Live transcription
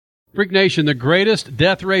Freak Nation, the greatest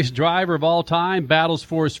death race driver of all time, battles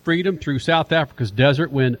for his freedom through South Africa's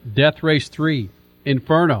desert when Death Race 3,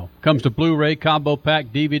 Inferno, comes to Blu-ray, combo pack,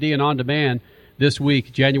 DVD, and on demand this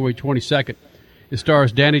week, January 22nd. It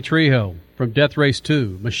stars Danny Trejo from Death Race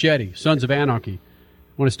 2, Machete, Sons of Anarchy,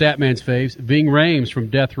 one of Statman's faves, Ving Rhames from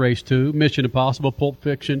Death Race 2, Mission Impossible, Pulp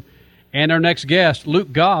Fiction, and our next guest,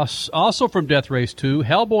 Luke Goss, also from Death Race 2,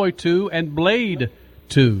 Hellboy 2, and Blade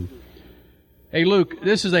 2. Hey, Luke,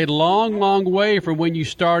 this is a long, long way from when you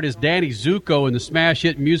starred as Danny Zuko in the smash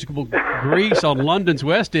hit musical Grease on London's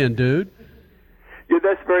West End, dude. Yeah,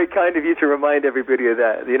 that's very kind of you to remind everybody of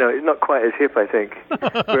that. You know, it's not quite as hip, I think.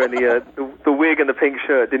 Where the wig and the pink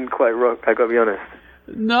shirt didn't quite rock, I got to be honest.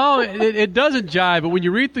 No, it doesn't jive, but when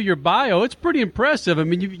you read through your bio, it's pretty impressive. I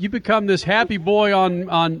mean, you become this happy boy on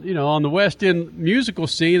the West End musical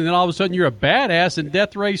scene, and then all of a sudden you're a badass in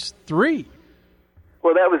Death Race 3.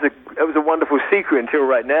 Well, that was a wonderful secret until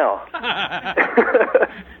right now.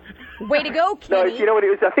 Way to go, Kenny. No, you know what it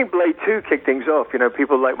was? I think Blade 2 kicked things off. You know,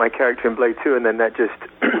 people liked my character in Blade 2, and then that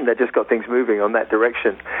just got things moving on that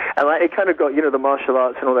direction. And it kind of got, the martial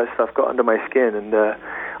arts and all that stuff got under my skin, and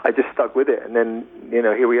I just stuck with it. And then,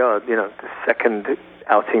 here we are, the second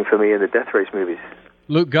outing for me in the Death Race movies.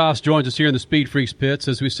 Luke Goss joins us here in the Speed Freaks pits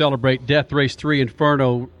as we celebrate Death Race 3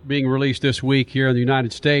 Inferno being released this week here in the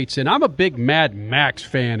United States. And I'm a big Mad Max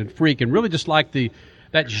fan and freak, and really just like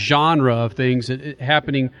that genre of things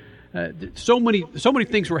happening. So many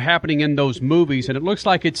things were happening in those movies, and it looks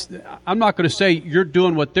like I'm not going to say you're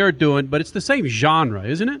doing what they're doing, but it's the same genre,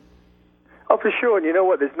 isn't it? Oh, for sure. And you know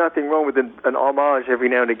what? There's nothing wrong with an homage every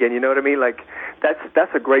now and again. You know what I mean? Like,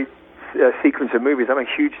 that's a great sequence of movies. I'm a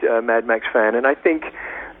huge Mad Max fan, and I think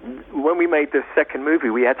when we made the second movie,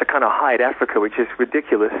 we had to kind of hide Africa, which is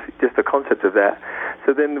ridiculous, just the concept of that.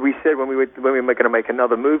 So then we said when we were going to make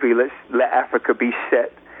another movie, let's let Africa be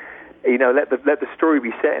set. Let the story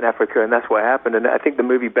be set in Africa, and that's what happened. And I think the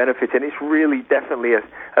movie benefits, and it's really definitely a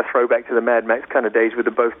throwback to the Mad Max kind of days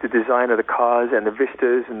with both the design of the cars and the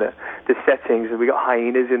vistas and the settings. And we got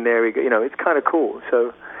hyenas in there. It's kind of cool.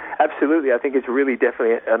 So absolutely, I think it's really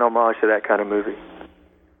definitely an homage to that kind of movie.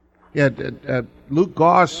 Yeah, Luke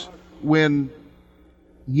Goss, when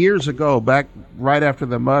years ago, back right after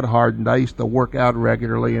the mud hardened, I used to work out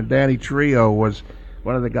regularly, and Danny Trejo was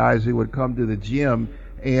one of the guys who would come to the gym.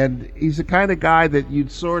 And he's the kind of guy that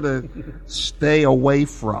you'd sort of stay away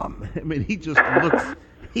from. I mean, he just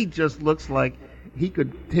looks like he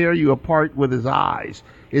could tear you apart with his eyes.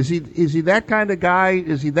 Is he that kind of guy?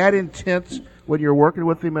 Is he that intense when you're working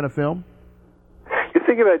with him in a film? You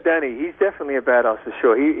think about Danny, he's definitely a badass for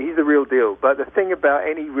sure. He's the real deal. But the thing about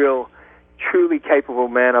any real, truly capable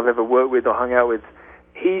man I've ever worked with or hung out with,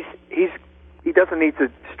 he doesn't need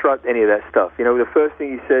to strut any of that stuff. The first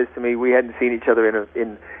thing he says to me, we hadn't seen each other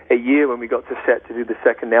in a year when we got to set to do the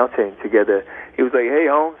second outing together. He was like, "Hey,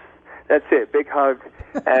 Holmes, that's it, big hug."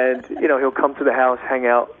 And, he'll come to the house, hang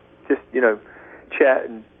out, just, chat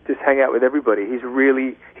and just hang out with everybody.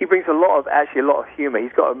 He brings a lot of humor.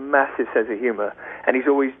 He's got a massive sense of humor, and he's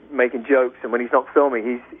always making jokes. And when he's not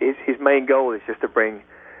filming, his main goal is just to bring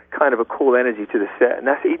kind of a cool energy to the set, and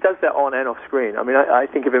he does that on and off screen. I mean, I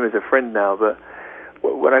think of him as a friend now, but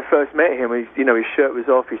when I first met him, his shirt was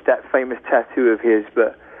off. He's that famous tattoo of his,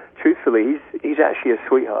 but truthfully, he's actually a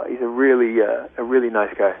sweetheart. He's a really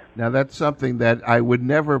nice guy. Now that's something that I would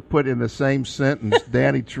never put in the same sentence.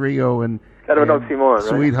 Danny Trejo and kind of an oxymoron,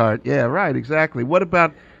 sweetheart. Right? Yeah, right, exactly. What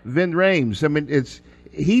about Ving Rhames? I mean,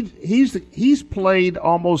 he's played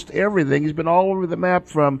almost everything. He's been all over the map,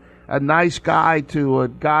 from a nice guy to a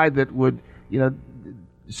guy that would,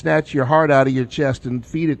 snatch your heart out of your chest and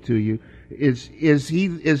feed it to you. Is he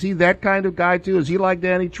that kind of guy too? Is he like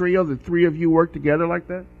Danny Trejo? The three of you work together like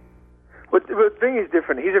that? Well, Ving is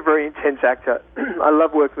different. He's a very intense actor. I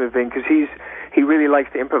love working with Ving because he really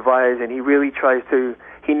likes to improvise, and he really tries to.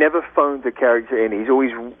 He never phones a character in. He's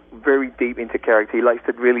always very deep into character. He likes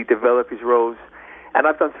to really develop his roles. And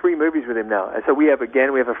I've done 3 movies with him now, and so we have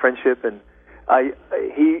a friendship. And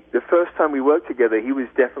the first time we worked together, he was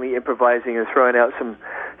definitely improvising and throwing out some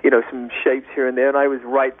shapes here and there, and I was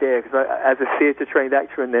right there because as a theater-trained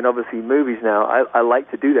actor, and then obviously movies now, I like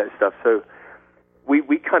to do that stuff. So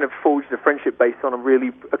we kind of forged a friendship based on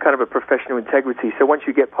a kind of a professional integrity. So once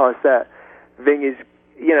you get past that, Ving is,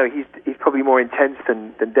 he's probably more intense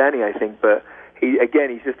than Danny, I think, but he's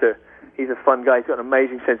a fun guy. He's got an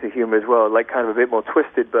amazing sense of humor as well, like kind of a bit more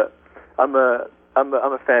twisted, but I'm a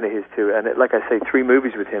fan of his too, and like I say, 3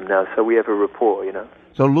 movies with him now, so we have a rapport,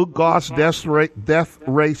 So Luke Goss, Death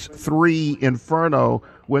Race 3 Inferno,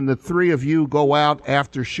 when the 3 of you go out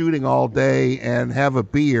after shooting all day and have a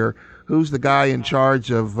beer, who's the guy in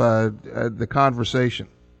charge of the conversation?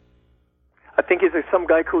 I think it's some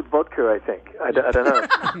guy called Vodka. I think I don't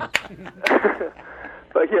know.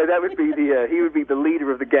 But yeah, that would be he would be the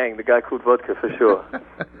leader of the gang, the guy called Vodka for sure.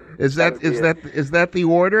 Is that the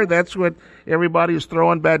order? That's what everybody is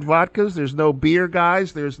throwing bad vodkas. There's no beer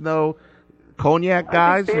guys. There's no cognac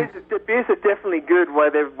guys. The beers are definitely good.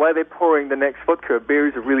 While they're pouring the next vodka,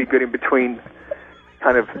 beers are really good in between.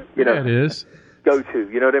 Kind of, Yeah, it is. Go to,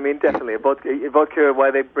 you know what I mean? Definitely a vodka.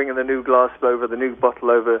 While they're bringing the new glass over, the new bottle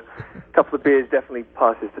over, a couple of beers definitely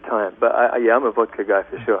passes the time. But I'm a vodka guy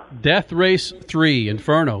for sure. Death Race 3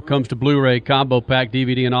 Inferno comes to Blu-ray, combo pack,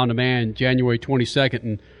 DVD, and on demand January 22nd.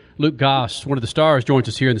 And Luke Goss, one of the stars, joins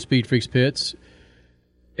us here in the Speed Freaks pits.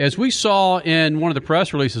 As we saw in one of the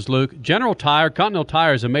press releases, Luke, Continental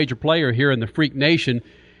Tire is a major player here in the Freak Nation,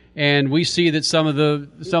 and we see that some of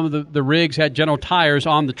the rigs had General Tires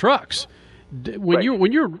on the trucks. When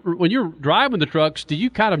you're driving the trucks, do you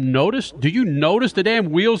kind of notice? Do you notice the damn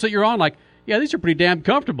wheels that you're on? Like, yeah, these are pretty damn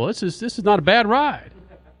comfortable. This is not a bad ride.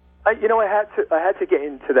 I had to get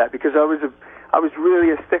into that because I was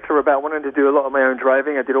really a stickler about wanting to do a lot of my own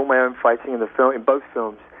driving. I did all my own fighting in both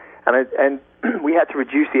films, and we had to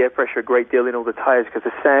reduce the air pressure a great deal in all the tires because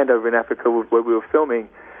the sand over in Africa where we were filming,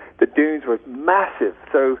 the dunes were massive.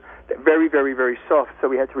 So. Very, very, very soft, so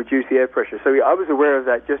we had to reduce the air pressure. So I was aware of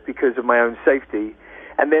that just because of my own safety.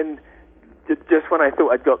 And then just when I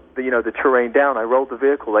thought I'd got the terrain down, I rolled the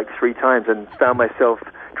vehicle like 3 times and found myself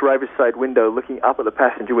driver's side window looking up at the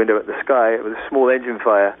passenger window at the sky. It was a small engine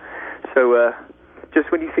fire. So just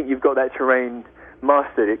when you think you've got that terrain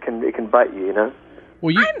mastered, it can bite you, you know?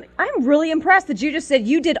 Well, I'm really impressed that you just said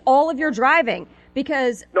you did all of your driving.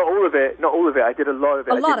 Because not all of it. I did a lot of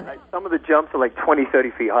it. Some of the jumps are like 20,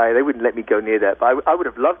 30 feet high. They wouldn't let me go near that. But I would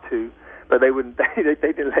have loved to, but they wouldn't. They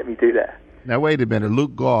didn't let me do that. Now, wait a minute.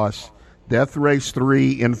 Luke Goss, Death Race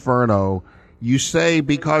 3 Inferno. You say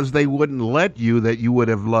because they wouldn't let you that you would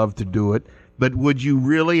have loved to do it, but would you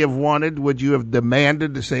really have wanted, would you have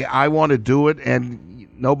demanded to say, I want to do it and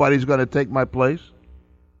nobody's going to take my place?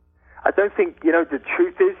 I don't think, the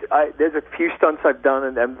truth is, there's a few stunts I've done,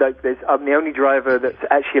 and I'm the only driver that's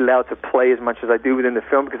actually allowed to play as much as I do within the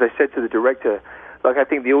film, because I said to the director, I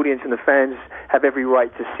think the audience and the fans have every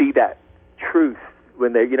right to see that truth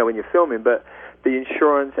when when you're filming, but the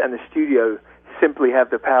insurance and the studio simply have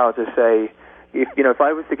the power to say, if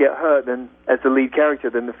I was to get hurt, then as the lead character,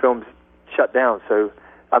 then the film's shut down, so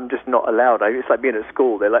I'm just not allowed. It's like being at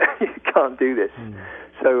school. They're like, you can't do this.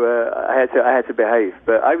 So I had to behave.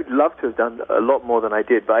 But I would love to have done a lot more than I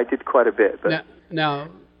did, but I did quite a bit. But now,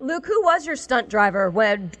 Luke, who was your stunt driver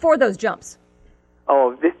for those jumps?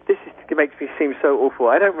 Oh, it makes me seem so awful.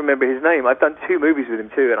 I don't remember his name. I've done 2 movies with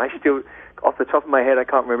him too, and I still, off the top of my head, I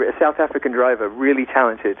can't remember. A South African driver, really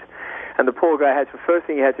talented. And the poor guy the first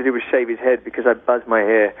thing he had to do was shave his head because I buzzed my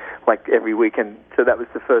hair like every week, and so that was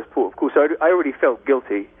the first port of call. So I already felt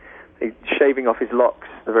guilty shaving off his locks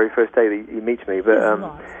the very first day that he meets me, but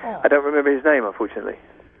I don't remember his name, unfortunately.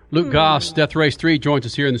 Luke Goss, Death Race 3, joins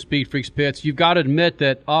us here in the Speed Freaks pits. You've got to admit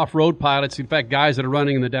that off-road pilots, in fact, guys that are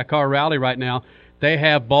running in the Dakar Rally right now, they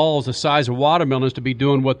have balls the size of watermelons to be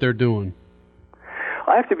doing what they're doing.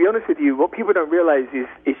 I have to be honest with you, what people don't realize is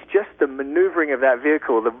it's just the maneuvering of that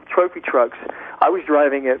vehicle, the trophy trucks. I was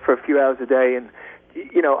driving it for a few hours a day, and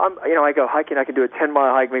I go hiking. I can do a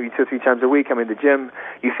 10-mile hike maybe 2 or 3 times a week. I'm in the gym.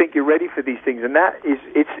 You think you're ready for these things, and that is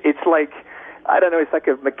it's like, I don't know, it's like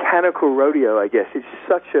a mechanical rodeo, I guess. It's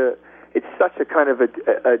such a kind of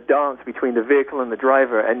a dance between the vehicle and the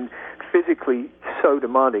driver, and physically so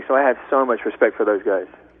demanding. So I have so much respect for those guys.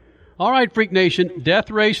 All right, Freak Nation, Death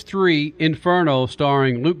Race 3 Inferno,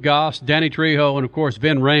 starring Luke Goss, Danny Trejo, and of course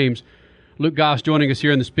Ving Rhames. Luke Goss joining us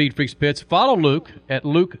here in the Speed Freaks pits. Follow Luke at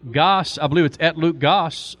Luke Goss. I believe it's at Luke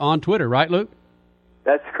Goss on Twitter, right, Luke?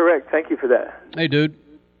 That's correct. Thank you for that. Hey, dude,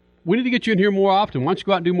 we need to get you in here more often. Why don't you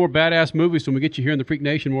go out and do more badass movies so we get you here in the Freak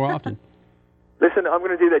Nation more often? Listen, I'm going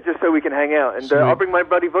to do that just so we can hang out, and I'll bring my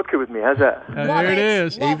buddy Vodka with me. How's that? There it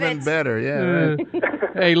is. Even better, yeah.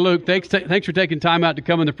 Right. Hey, Luke, thanks for taking time out to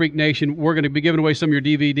come in the Freak Nation. We're going to be giving away some of your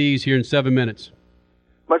DVDs here in 7 minutes.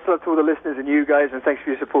 Much love to all the listeners and you guys, and thanks for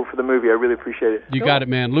your support for the movie. I really appreciate it. You got it,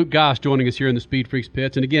 man. Luke Goss joining us here in the Speed Freaks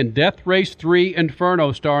pits. And again, Death Race 3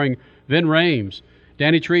 Inferno, starring Ving Rhames,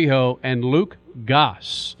 Danny Trejo, and Luke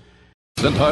Goss.